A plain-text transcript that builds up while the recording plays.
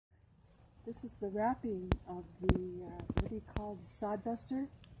This is the wrapping of the, what do you call it, Clodbuster?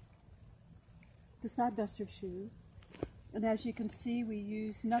 The Clodbuster shoe. And as you can see, we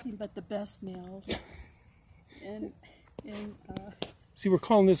use nothing but the best nails. See, we're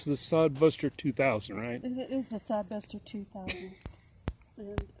calling this the Clodbuster 2000, right? It is the Clodbuster 2000.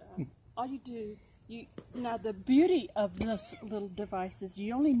 And all you do, now the beauty of this little device is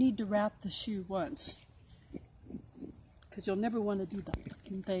you only need to wrap the shoe once. Because you'll never want to do the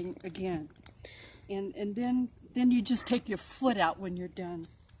fucking thing again. And then you just take your foot out when you're done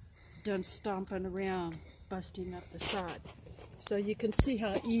stomping around, busting up the sod. So you can see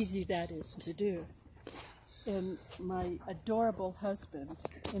how easy that is to do. And my adorable husband,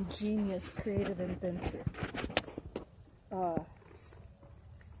 ingenious creative inventor, though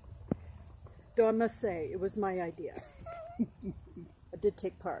I must say, it was my idea. I did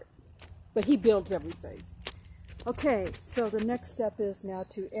take part. But he builds everything. Okay, so the next step is now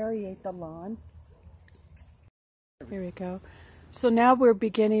to aerate the lawn. Here we go. So now we're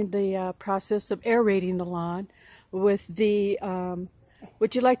beginning the process of aerating the lawn with the,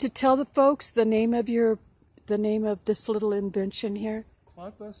 would you like to tell the folks the name of this little invention here?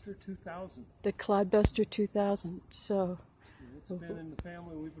 Clodbuster 2000. The Clodbuster 2000. So it's been in the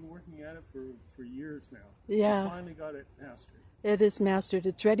family. We've been working at it for years now. Yeah. We finally got it mastered. It is mastered.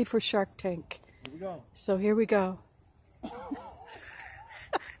 It's ready for Shark Tank. Here we go. So here we go.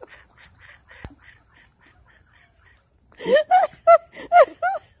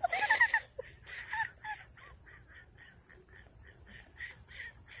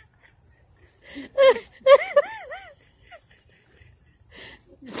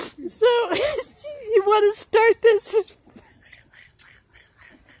 So you want to start this?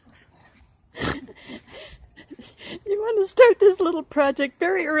 You want to start this little project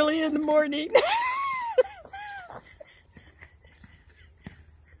very early in the morning.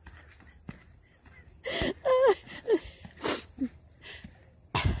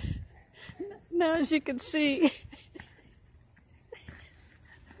 Now, as you can see,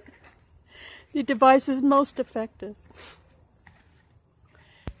 the device is most effective.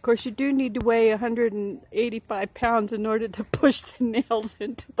 Of course, you do need to weigh 185 pounds in order to push the nails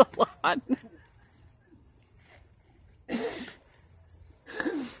into the lawn.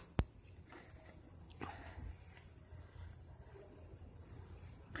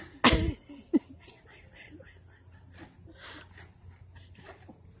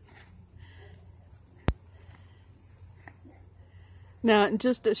 Now, in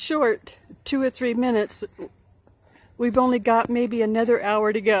just a short 2 or 3 minutes, we've only got maybe another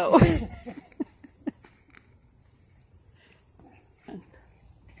hour to go.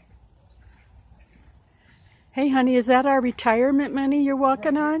 Hey, honey, is that our retirement money you're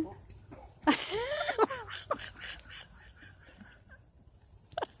walking on?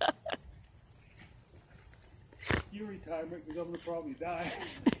 Your retirement, because I'm going to probably die.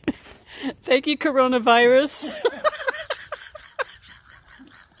 Thank you, coronavirus.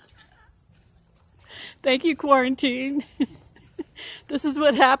 Thank you, quarantine. This is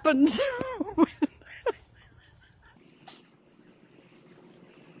what happens.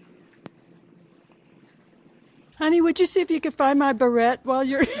 Honey, would you see if you could find my barrette while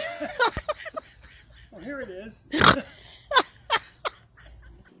you're... Oh, here it is.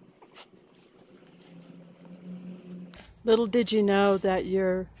 Little did you know that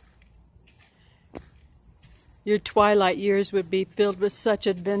your twilight years would be filled with such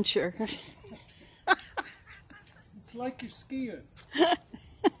adventure. It's like you're skiing.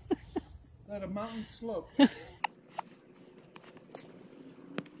 At a mountain slope.